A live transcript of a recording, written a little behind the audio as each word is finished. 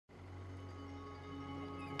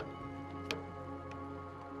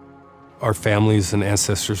Our families and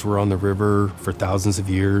ancestors were on the river for thousands of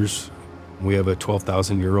years. We have a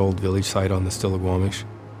 12,000-year-old village site on the Stillaguamish.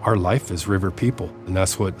 Our life is river people, and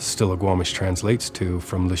that's what Stillaguamish translates to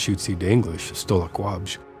from Lushootseed to English,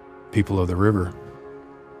 Stillaguamish, people of the river.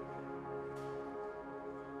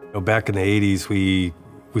 Back in the 80s, we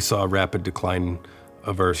saw a rapid decline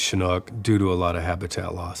of our Chinook due to a lot of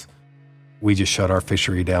habitat loss. We just shut our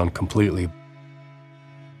fishery down completely.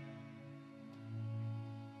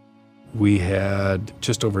 We had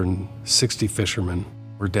just over 60 fishermen.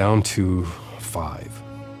 We're down to 5.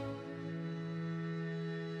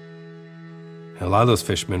 And a lot of those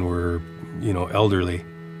fishermen were, elderly.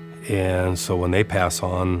 And so when they pass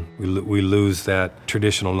on, we lose that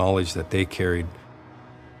traditional knowledge that they carried.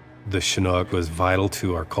 The Chinook was vital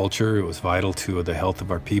to our culture. It was vital to the health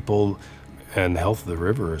of our people and the health of the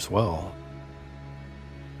river as well.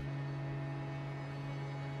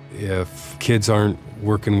 If kids aren't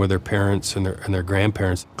working with their parents and their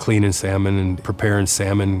grandparents, cleaning salmon and preparing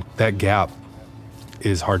salmon, that gap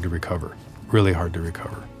is hard to recover, really hard to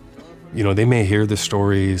recover. They may hear the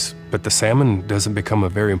stories, but the salmon doesn't become a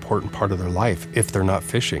very important part of their life if they're not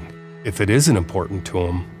fishing. If it isn't important to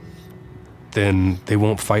them, then they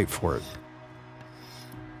won't fight for it.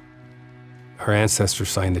 Our ancestors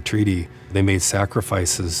signed the treaty. They made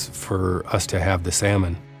sacrifices for us to have the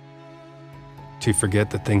salmon. To forget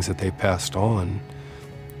the things that they passed on,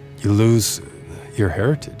 you lose your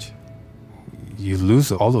heritage. You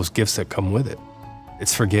lose all those gifts that come with it.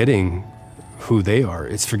 It's forgetting who they are.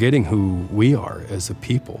 It's forgetting who we are as a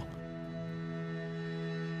people.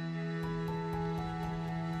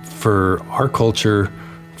 For our culture,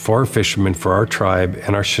 for our fishermen, for our tribe,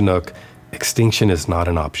 and our Chinook, extinction is not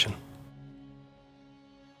an option.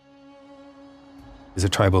 As a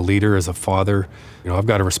tribal leader, as a father, I've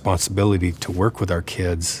got a responsibility to work with our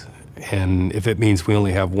kids. And if it means we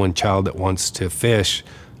only have one child that wants to fish,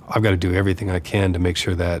 I've got to do everything I can to make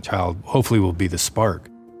sure that child hopefully will be the spark.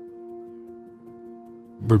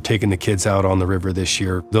 We're taking the kids out on the river this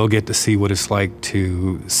year. They'll get to see what it's like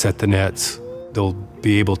to set the nets. They'll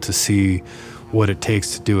be able to see what it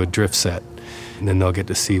takes to do a drift set. And then they'll get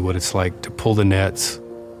to see what it's like to pull the nets,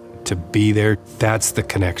 to be there. That's the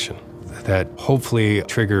connection that hopefully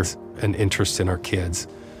triggers an interest in our kids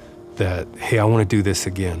that, hey, I want to do this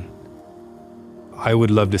again. I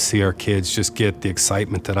would love to see our kids just get the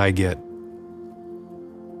excitement that I get.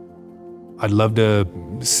 I'd love to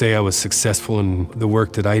say I was successful in the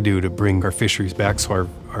work that I do to bring our fisheries back so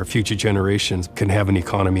our future generations can have an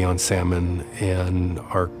economy on salmon, and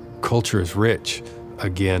our culture is rich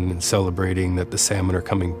again in celebrating that the salmon are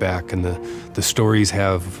coming back, and the stories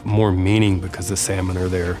have more meaning because the salmon are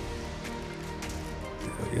there.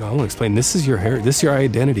 I want to explain, this is your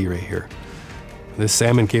identity right here. This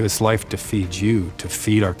salmon gave its life to feed you, to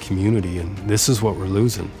feed our community, and this is what we're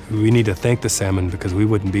losing. We need to thank the salmon because we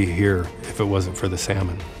wouldn't be here if it wasn't for the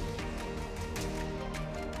salmon.